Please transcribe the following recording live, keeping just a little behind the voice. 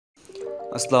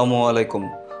আসসালামু আলাইকুম।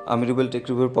 আমি রুবেল টেক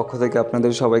রিভিউর পক্ষ থেকে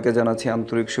আপনাদের সবাইকে জানাচ্ছি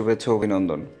আন্তরিক শুভেচ্ছা ও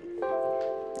অভিনন্দন।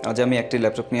 আজ আমি একটি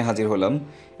ল্যাপটপ নিয়ে হাজির হলাম।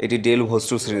 এটি ডেল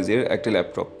ভোস্ট্রো সিরিজের একটি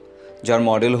ল্যাপটপ, যার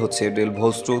মডেল হচ্ছে ডেল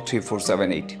ভোস্ট্রো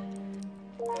 3478।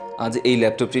 আজ এই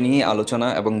ল্যাপটপটি নিয়ে আলোচনা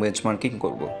এবং বেঞ্চমার্কিং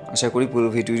করব। আশা করি পুরো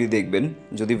ভিডিওটি দেখবেন।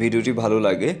 যদি ভিডিওটি ভালো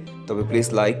লাগে তবে প্লিজ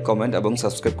লাইক, কমেন্ট এবং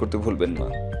সাবস্ক্রাইব করতে ভুলবেন না।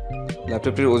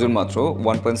 ল্যাপটপটির ওজন মাত্র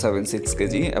 1.76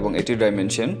 কেজি এবং এটির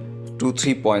ডাইমেনশন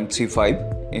 23.35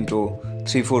 ইন্টু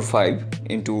 345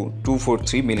 ইন্টু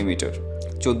 243 মিলিমিটার।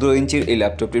 14 ইঞ্চির এই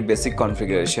ল্যাপটপটির basic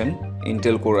configuration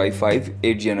Intel core i5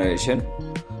 8th generation,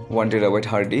 1TB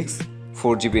hard disk,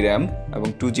 4GB RAM এবং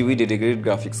 2GB dedicated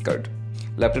graphics card.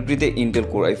 ল্যাপটপটিতে Intel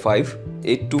core i5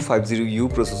 8250U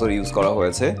processor use করা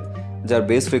হয়েছে, যার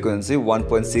base frequency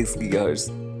 1.6 GHz,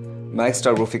 max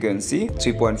turbo frequency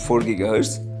 3.4 GHz,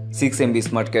 6MB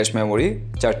smart cache memory,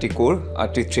 4টি core,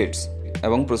 8টি threads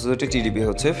এবং প্রসেসরটি TDP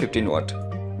হচ্ছে 15 watt.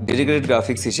 Dedicated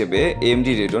graphics হিসেবে AMD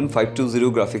Radeon 520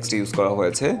 গ্রাফিক্সটি use করা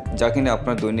হয়েছে, যা কিনা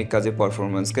আপনার দৈনিক কাজের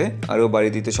পারফরমেন্সকে আরও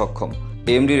বাড়িয়ে দিতে সক্ষম।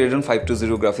 AMD Radeon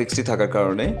 520 গ্রাফিক্সটি থাকার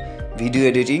কারণে ভিডিও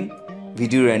এডিটিং,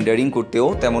 ভিডিও রেন্ডারিং করতেও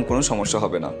তেমন কোনো সমস্যা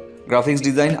হবে না। গ্রাফিক্স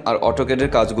ডিজাইন আর অটোক্যাডের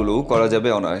কাজগুলোও করা যাবে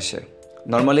অনায়াসে।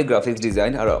 নর্মালি গ্রাফিক্স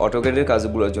ডিজাইন আর অটোক্যাডের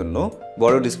কাজগুলোর জন্য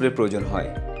বড় ডিসপ্লে প্রয়োজন হয়,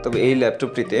 তবে এই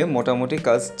ল্যাপটপটিতে মোটামুটি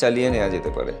কাজ চালিয়ে নেওয়া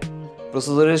যেতে পারে।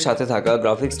 প্রসেসরের সাথে থাকা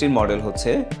গ্রাফিক্সটির মডেল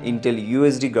হচ্ছে Intel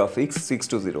UHD Graphics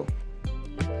 620।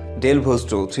 Del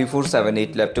vostro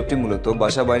 3478 ল্যাপটপটি মূলত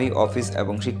বাসাবাড়ি, অফিস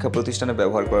এবং শিক্ষা প্রতিষ্ঠানে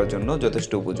ব্যবহার করার জন্য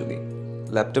যথেষ্ট উপযোগী।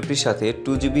 ল্যাপটপটির সাথে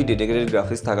 2GB ডেডিকেটেড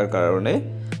গ্রাফিক্স থাকার কারণে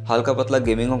হালকা পাতলা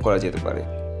গেমিংও করা যেতে পারে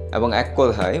এবং এক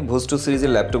কথায় ভোস্ট্রো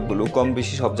সিরিজের ল্যাপটপগুলো কম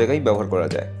বেশি সব জায়গায় ব্যবহার করা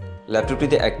যায়।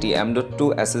 ল্যাপটপটিতে একটি M.2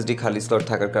 SSD খালি স্লট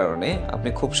থাকার কারণে আপনি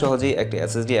খুব সহজেই একটি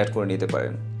SSD অ্যাড করে নিতে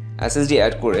পারেন। SSD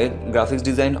অ্যাড করে graphics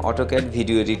design, AutoCAD,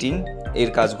 video editing এর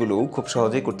কাজগুলোও খুব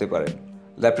সহজেই করতে পারেন।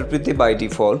 ল্যাপটপটিতে বাই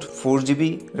ডিফল্ট 4GB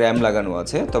RAM লাগানো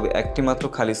আছে, তবে একটি মাত্র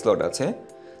খালি স্লট আছে,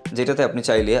 যেটাতে আপনি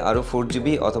চাইলে আরও 4GB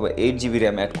অথবা 8GB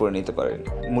RAM অ্যাড করে নিতে পারেন।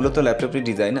 মূলত ল্যাপটপটির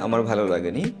ডিজাইন আমার ভালো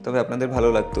লাগেনি, তবে আপনাদের ভালো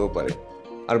লাগতেও পারে।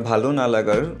 আর ভালো না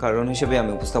লাগার কারণ হিসেবে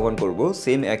আমি উপস্থাপন করব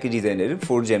সেম একই ডিজাইনের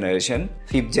 4th generation,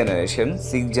 5th generation,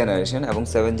 6th generation এবং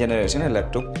 7th জেনারেশনের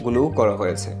ল্যাপটপগুলোও করা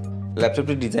হয়েছে।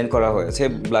 ল্যাপটপটি ডিজাইন করা হয়েছে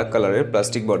ব্ল্যাক কালারের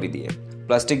প্লাস্টিক বডি দিয়ে।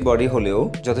 প্লাস্টিক বডি হলেও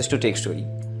যথেষ্ট টেকসই।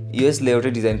 US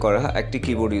লেআউটে ডিজাইন করা একটি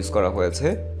কিবোর্ড ইউজ করা হয়েছে।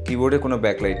 কিবোর্ডে কোনো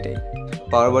ব্যাকলাইট নেই।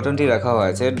 পাওয়ার বাটনটি রাখা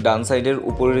হয়েছে ডান সাইডের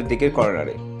উপরের দিকের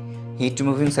কর্নারে। হিট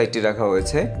মুভিং সাইডটি রাখা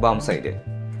হয়েছে বাম সাইডে।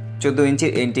 14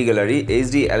 ইঞ্চির anti gallery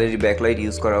HD LED-backlit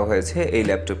use করা হয়েছে এই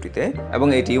ল্যাপটপটিতে এবং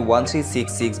এটি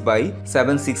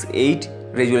 1366x768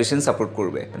 রেজুলেশন সাপোর্ট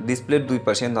করবে। ডিসপ্লের দুই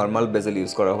পাশে নর্মাল বেজেল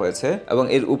ইউজ করা হয়েছে এবং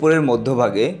এর উপরের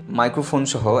মধ্যভাগে মাইক্রোফোন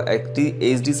সহ একটি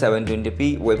HD 720p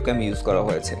ওয়েবক্যাম ইউজ করা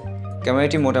হয়েছে।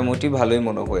 ক্যামেরাটি মোটামুটি ভালোই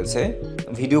মনে হয়েছে।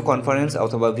 ভিডিও কনফারেন্স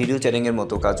অথবা ভিডিও চ্যাটিংয়ের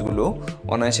মতো কাজগুলো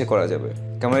অনায়াসে করা যাবে।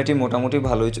 ক্যামেরাটি মোটামুটি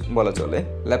ভালোই বলা চলে।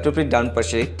 ল্যাপটপটির ডান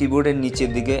পাশে কিবোর্ডের নিচের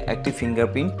দিকে একটি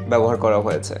ফিঙ্গারপ্রিন্ট ব্যবহার করা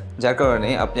হয়েছে, যার কারণে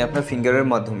আপনি আপনার ফিঙ্গারের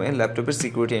মাধ্যমে ল্যাপটপের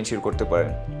সিকিউরিটি এনশিওর করতে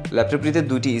পারেন। ল্যাপটপটিতে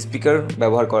দুটি স্পিকার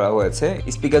ব্যবহার করা হয়েছে।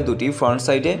 স্পিকার দুটি ফ্রন্ট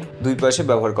সাইডে দুই পাশে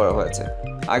ব্যবহার করা হয়েছে।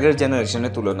 আগের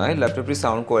জেনারেশনের তুলনায় ল্যাপটপটির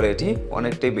সাউন্ড কোয়ালিটি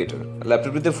অনেকটাই বেটার।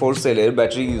 ল্যাপটপটিতে 4 সেলের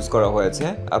ব্যাটারি ইউজ করা হয়েছে।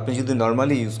 আপনি যদি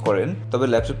নর্মালি ইউজ করেন তবে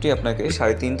ল্যাপটপটি আপনাকে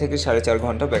 3.5 থেকে 4.5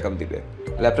 ঘন্টা ব্যাকআপ দিবে।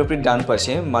 ল্যাপটপটির ডান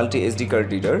পাশে multi SD card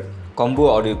reader, combo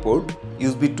audio port,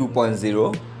 USB 2.0,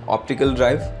 optical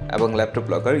drive এবং ল্যাপটপ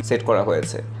লকার সেট করা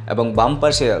হয়েছে এবং বাম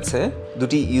পাশে আছে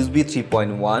দুটি USB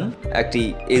 3.1, একটি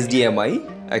HDMI,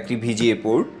 একটি VGA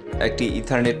পোর্ট, একটি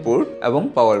ইথারনেট পোর্ট এবং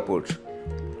পাওয়ার পোর্ট।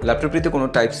 ল্যাপটপটিতে কোনো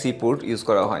টাইপ C পোর্ট ইউজ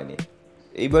করা হয়নি।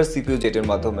 এইবার CPU জেটের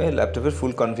মাধ্যমে ল্যাপটপের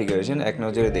ফুল কনফিগারেশন এক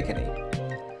নজরে দেখে নেই।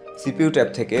 CPU ট্যাব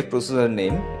থেকে processor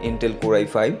name Intel core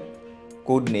i5,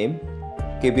 code name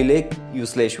কেবিলেক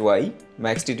U/Y,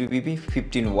 max TDP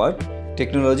 15 watt,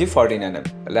 technology 14nm।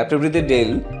 ল্যাপটপটিতে del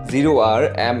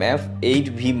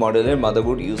 0R-MF8V মডেলের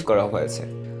মাদারবোর্ড ইউজ করা হয়েছে।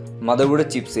 মাদারবোর্ডের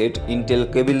চিপসেট ইন্টেল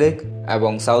কেবিলেক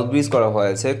এবং সাউথ ব্রিজ করা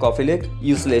হয়েছে কফিলেক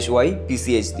U/Y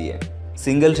PCH দিয়ে।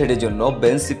 সিঙ্গেল থ্রেডের জন্য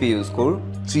বেঞ্চ CPU স্কোর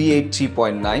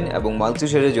 383.9 এবং মাল্টি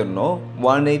থ্রেডের জন্য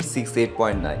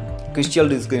 1868.9। ক্রিস্টাল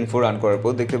ডিস্ক ইনফো রান করার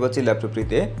পর দেখতে পাচ্ছি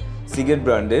ল্যাপটপটিতে সিগেট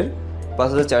ব্র্যান্ডের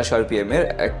 5400 RPM এর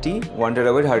একটি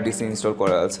 1TB হার্ড ডিস্ক ইনস্টল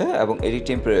করা আছে এবং এটি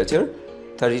temperature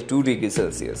 32 degree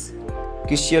Celsius.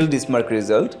 Crystal ডিসমার্ক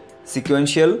result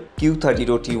sequential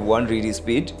Q30T1 read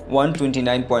speed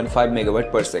 129.5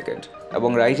 MB/s এবং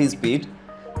রাইট স্পিড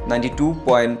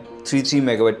 92.33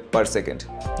 MB/s,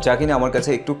 যা কিনা আমার কাছে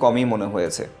একটু কমই মনে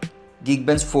হয়েছে।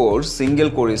 Geekbench 4 সিঙ্গেল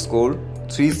কোর স্কোর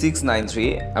 3693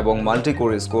 এবং multi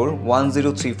core score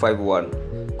 10351।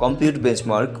 Compute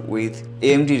benchmark with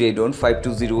AMD Radeon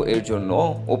 520 এর জন্য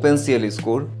OpenCL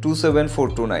score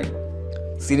 27429।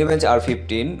 Cinebench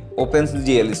R15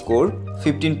 OpenGL score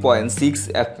 15.6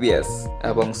 FPS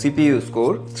এবং CPU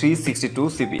score 362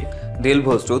 CP। Del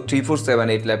vostro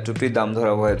 3478 ল্যাপটপটির দাম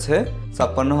ধরা হয়েছে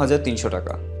 56,300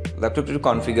 টাকা। ল্যাপটপটির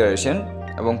কনফিগারেশন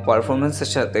এবং পারফরমেন্সের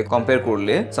সাথে কম্পেয়ার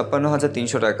করলে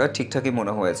 56,300 টাকা ঠিকঠাকই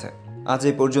মনে হয়েছে। আজ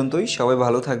এই পর্যন্তই, সবাই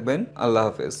ভালো থাকবেন, আল্লাহ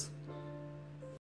হাফেজ।